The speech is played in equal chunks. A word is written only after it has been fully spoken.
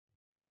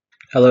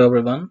Hello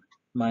everyone,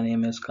 my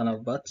name is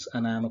Kanav Vats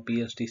and I am a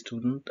PhD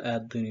student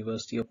at the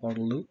University of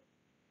Convolu,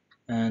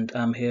 and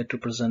I'm here to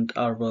present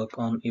our work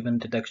on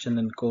event detection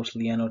in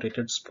coarsely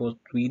annotated sport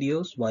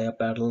videos via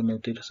parallel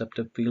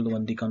multi-receptive field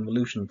 1D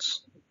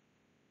convolutions.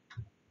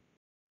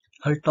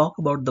 I'll talk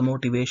about the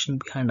motivation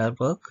behind our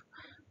work.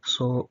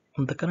 So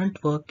the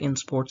current work in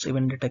sports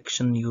event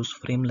detection use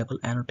frame level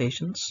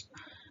annotations,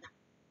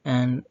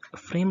 and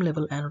frame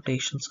level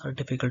annotations are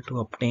difficult to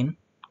obtain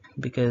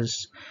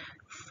because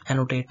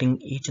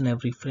annotating each and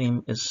every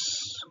frame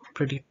is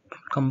pretty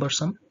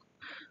cumbersome.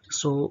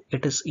 So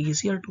it is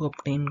easier to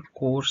obtain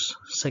coarse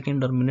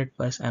second or minute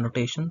wise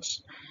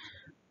annotations.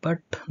 But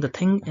the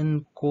thing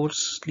in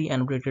coarsely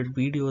annotated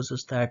videos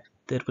is that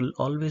there will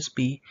always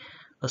be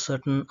a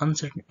certain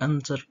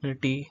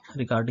uncertainty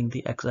regarding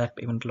the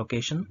exact event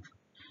location,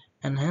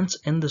 and hence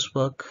in this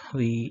work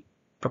we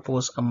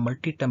propose a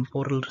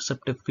multi-temporal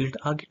receptive field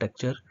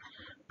architecture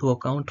to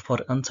account for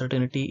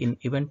uncertainty in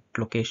event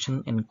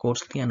location in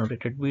coarsely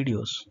annotated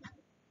videos.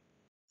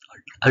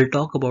 I'll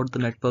talk about the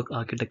network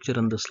architecture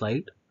on the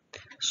slide.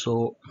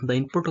 So the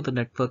input of the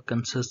network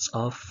consists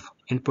of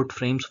input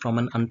frames from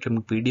an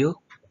untrimmed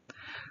video.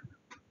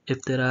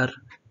 If there are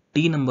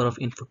t number of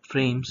input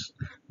frames,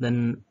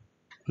 then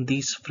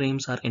these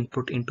frames are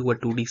input into a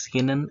 2D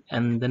CNN,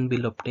 and then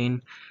we'll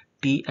obtain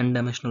t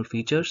n-dimensional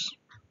features.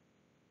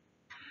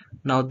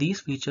 Now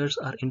these features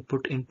are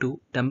input into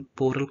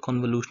temporal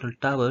convolutional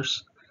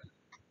towers.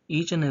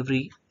 Each and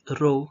every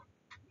row,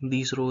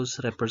 these rows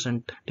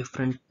represent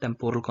different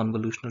temporal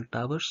convolutional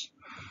towers.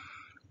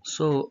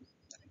 So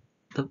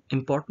the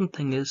important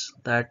thing is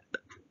that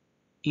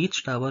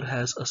each tower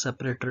has a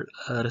separate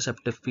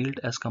receptive field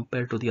as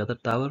compared to the other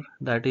tower.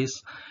 That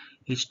is,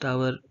 each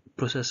tower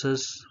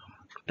processes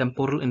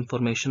temporal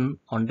information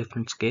on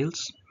different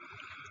scales.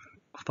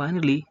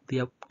 Finally, the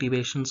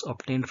activations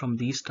obtained from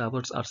these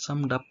towers are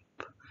summed up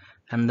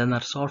and then are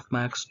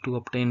softmaxed to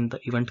obtain the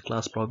event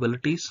class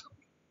probabilities.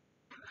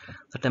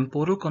 The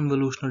temporal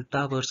convolutional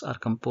towers are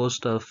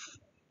composed of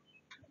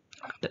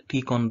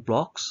T-con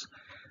blocks,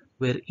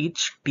 where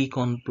each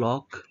T-con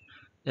block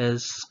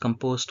is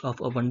composed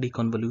of a 1D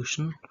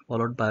convolution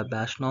followed by a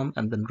Bash norm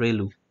and then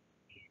ReLU.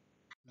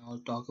 Now I'll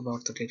talk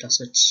about the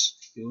datasets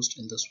used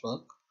in this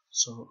work.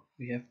 So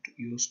we have to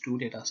use two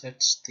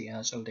datasets, the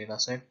NHL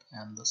dataset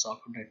and the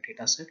SoccerNet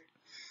dataset.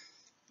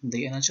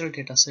 The NHL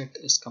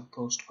dataset is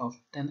composed of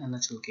 10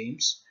 NHL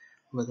games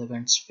with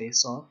events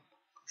face-off,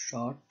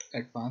 shot,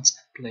 advance,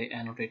 and play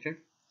annotated.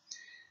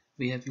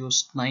 We have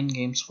used 9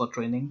 games for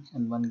training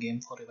and 1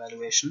 game for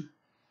evaluation.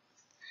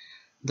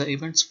 The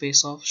events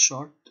face-off,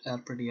 shot are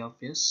pretty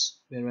obvious,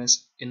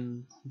 whereas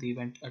in the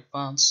event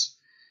advance,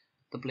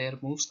 the player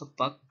moves the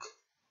puck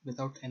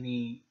without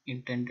any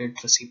intended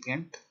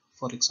recipient,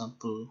 for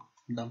example,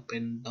 dump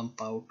in,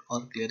 dump out,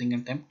 or clearing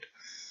attempt,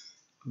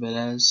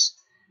 whereas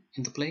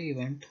in the play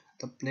event,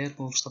 the player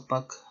moves the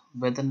puck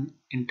with an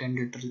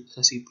intended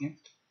recipient.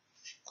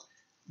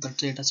 The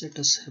dataset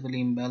is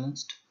heavily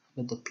imbalanced,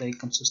 with the play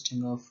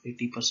consisting of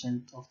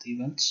 80% of the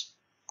events.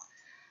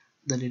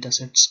 The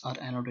datasets are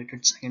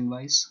annotated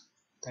second-wise,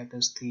 that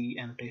is, the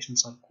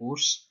annotations are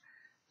coarse.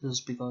 This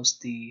is because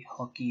the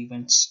hockey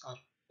events are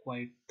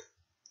quite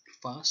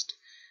fast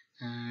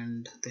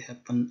and they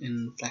happen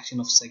in fraction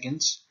of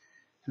seconds,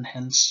 and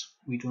hence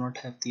we do not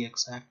have the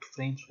exact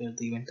frames where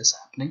the event is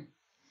happening.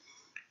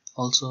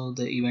 Also,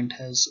 the event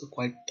has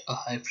quite a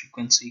high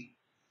frequency.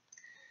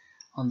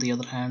 On the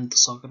other hand, the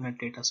SoccerNet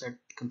dataset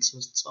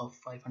consists of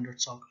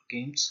 500 soccer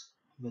games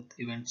with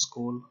events,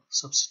 goal,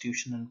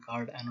 substitution, and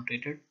card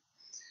annotated.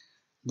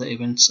 The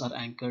events are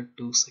anchored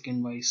to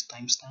second-wise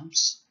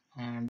timestamps,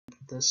 and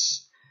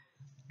this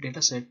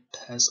dataset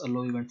has a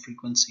low event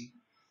frequency.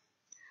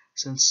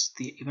 Since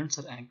the events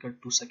are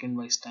anchored to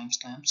second-wise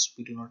timestamps,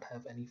 we do not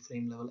have any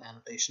frame-level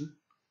annotation.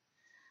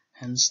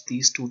 Hence,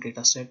 these two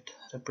datasets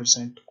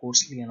represent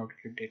coarsely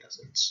annotated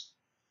datasets.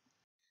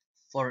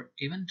 For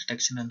event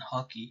detection in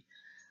hockey,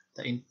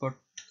 the input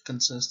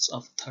consists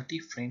of 30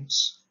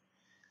 frames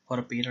for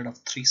a period of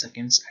 3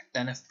 seconds at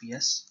 10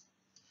 fps.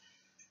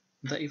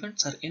 The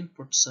events are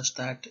input such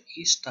that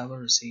each tower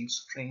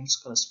receives frames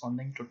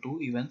corresponding to two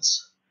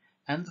events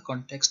and the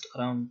context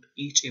around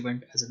each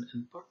event as an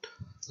input.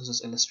 This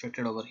is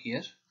illustrated over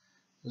here.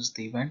 This is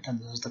the event and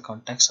this is the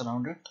context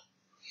around it.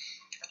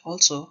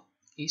 Also,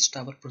 each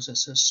tower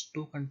processes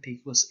two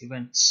contiguous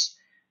events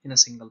in a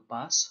single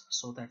pass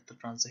so that the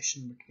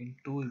transition between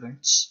two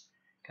events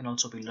can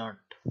also be learned.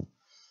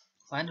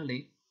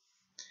 Finally,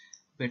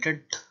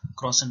 weighted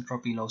cross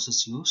entropy loss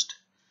is used.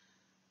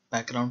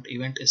 Background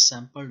event is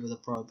sampled with a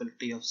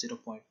probability of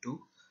 0.2.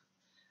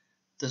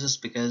 This is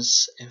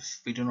because if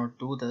we do not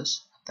do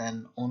this,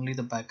 then only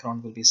the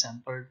background will be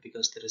sampled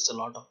because there is a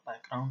lot of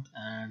background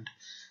and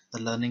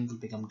the learning will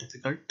become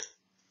difficult.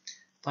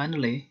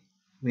 Finally,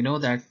 we know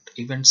that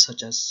events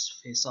such as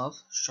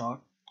face-off,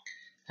 shot,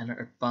 and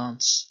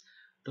advance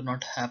do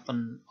not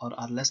happen or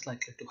are less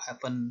likely to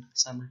happen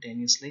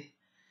simultaneously.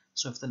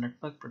 So if the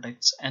network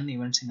predicts n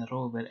events in a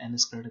row where n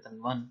is greater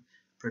than 1,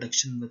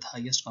 prediction with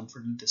highest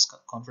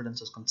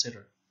confidence is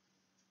considered.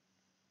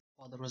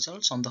 For the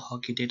results on the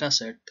hockey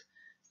dataset,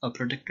 a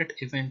predicted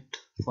event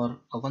for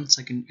a 1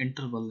 second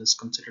interval is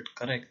considered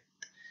correct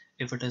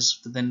if it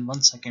is within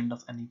 1 second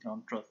of any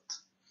ground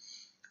truth.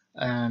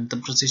 And the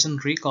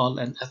precision recall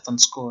and F1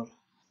 score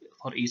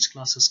for each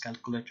class is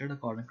calculated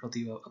according to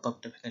the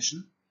above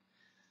definition.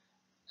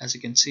 As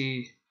you can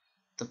see,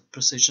 the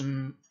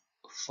precision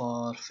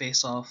for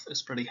face off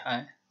is pretty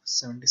high,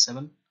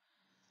 77,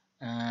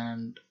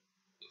 and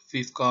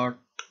we've got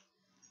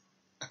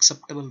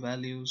acceptable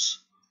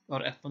values or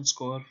F1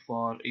 score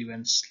for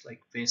events like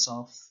face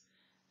off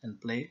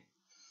and play.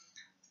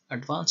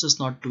 Advance is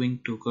not doing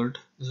too good.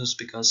 This is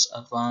because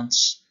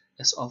advance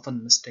is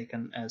often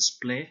mistaken as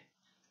play,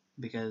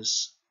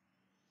 because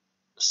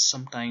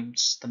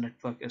sometimes the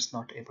network is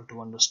not able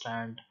to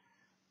understand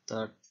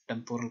the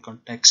temporal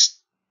context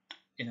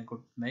in a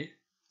good way,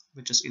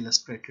 which is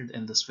illustrated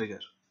in this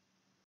figure.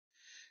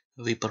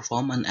 We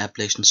perform an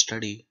ablation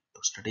study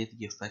to study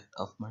the effect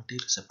of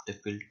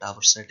multi-receptive field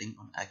tower setting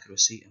on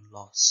accuracy and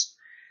loss.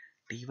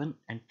 T1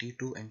 and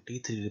T2 and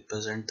T3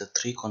 represent the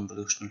three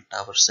convolutional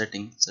tower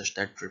settings, such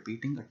that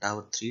repeating a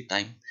tower 3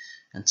 times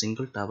and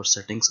single tower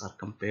settings are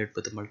compared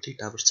with the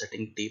multi-tower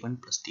setting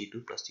T1 plus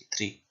T2 plus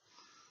T3.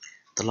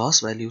 The loss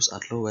values are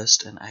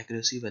lowest and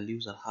accuracy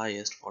values are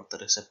highest for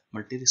the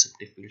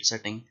multi-receptive field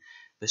setting,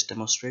 which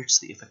demonstrates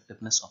the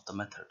effectiveness of the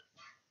method.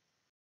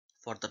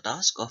 For the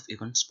task of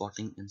event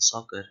spotting in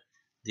soccer,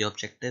 the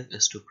objective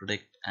is to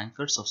predict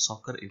anchors of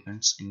soccer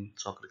events in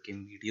soccer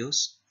game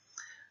videos.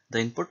 The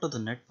input to the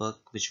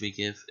network which we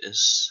give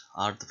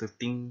are the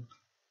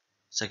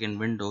 15-second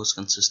windows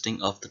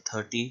consisting of the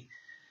 30,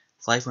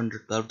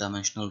 512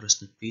 dimensional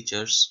ResNet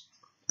features.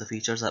 The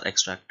features are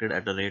extracted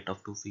at the rate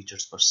of 2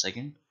 features per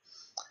second.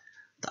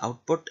 The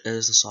output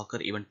is the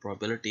soccer event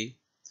probability.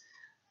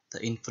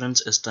 The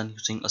inference is done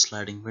using a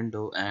sliding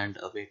window and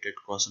a weighted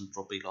cross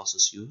entropy loss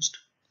is used.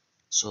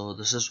 So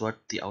this is what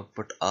the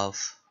output of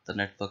the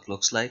network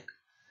looks like.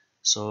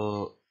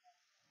 So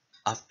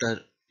after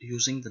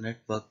using the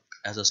network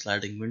as a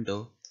sliding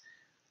window,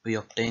 we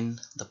obtain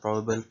the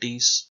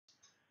probabilities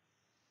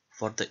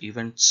for the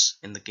events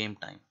in the game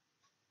time.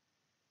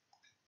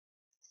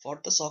 For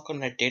the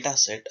SoccerNet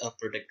dataset, a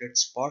predicted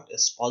spot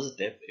is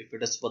positive if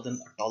it is within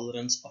a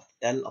tolerance of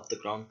del of the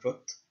ground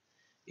truth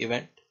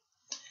event.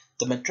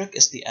 The metric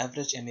is the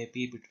average MAP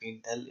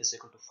between del is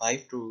equal to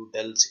 5 to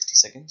del 60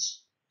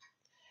 seconds.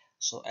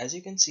 So as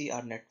you can see,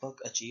 our network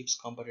achieves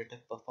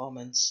competitive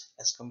performance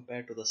as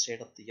compared to the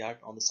state of the art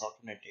on the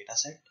SoccerNet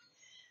dataset.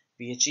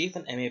 We achieve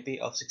an MAP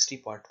of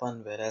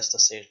 60.1, whereas the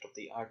state of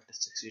the art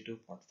is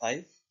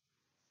 62.5.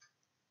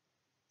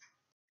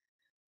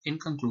 In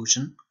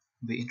conclusion,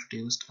 we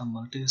introduced a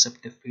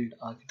multi-receptive field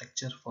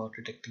architecture for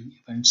detecting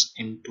events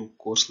into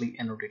coarsely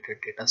annotated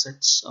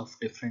datasets of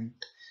different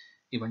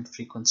event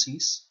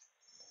frequencies.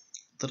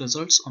 The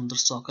results on the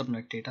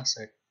SoccerNet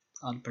dataset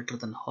are better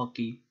than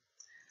hockey.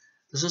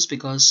 This is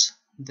because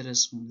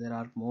there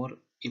are more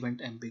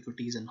event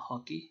ambiguities in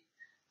hockey.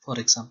 For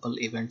example,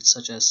 events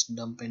such as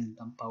dump in,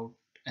 dump out,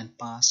 and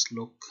pass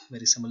look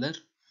very similar.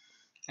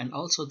 And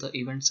also the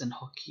events in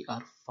hockey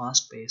are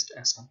fast-paced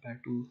as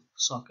compared to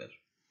soccer.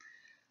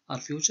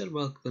 Our future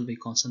work will be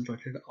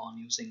concentrated on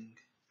using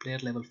player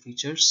level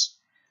features,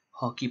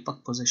 hockey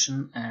puck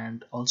position,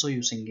 and also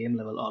using game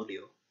level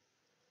audio.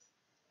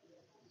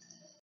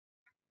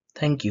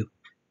 Thank you.